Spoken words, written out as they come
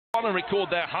on and record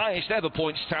their highest ever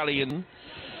points tally. And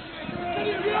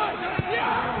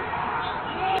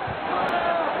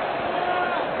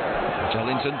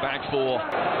Jolinton back for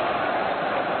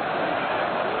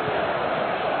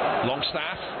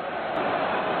Longstaff.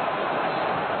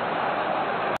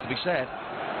 To be said,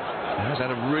 he has had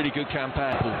a really good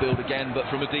campaign. Will build again, but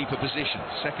from a deeper position.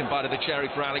 Second bite of the cherry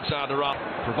for Alexander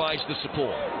provides the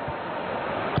support.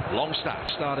 Longstaff,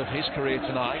 start of his career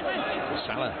tonight.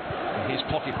 Salah in his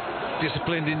pocket.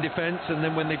 Disciplined in defence, and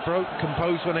then when they broke,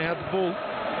 composed when they had the ball.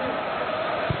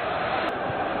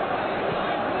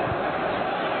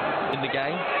 In the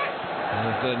game,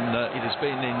 than it has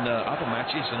been in other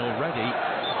matches, and already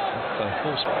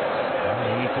forced.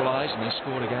 He equalised and he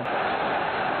scored again.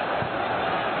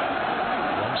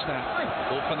 Longstaff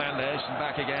for Fernandez and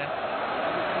back again.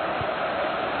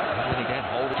 And again,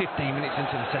 hold 15 minutes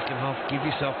into the second half, give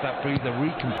yourself that breather,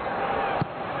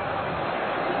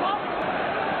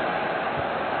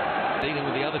 dealing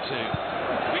with the other two.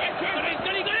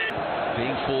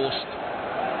 Being forced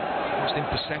almost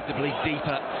imperceptibly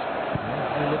deeper.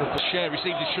 Liverpool share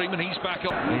received his treatment, he's back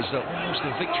up. It's almost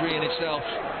a victory in itself.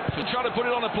 Trying to put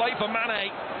it on a plate for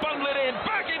Matty. Bundle it in,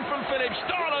 back in from Phillips.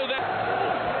 Darlow there.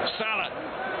 Salah.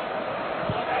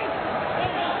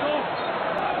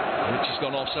 Which has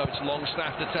gone off, so it's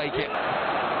Longstaff to take it.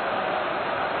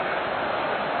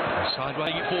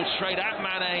 Sideways, he falls straight at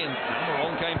Mané, and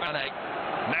on came Mané.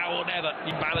 Now or never,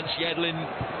 in balance, Yedlin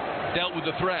dealt with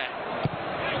the threat.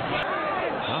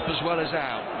 Up as well as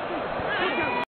out.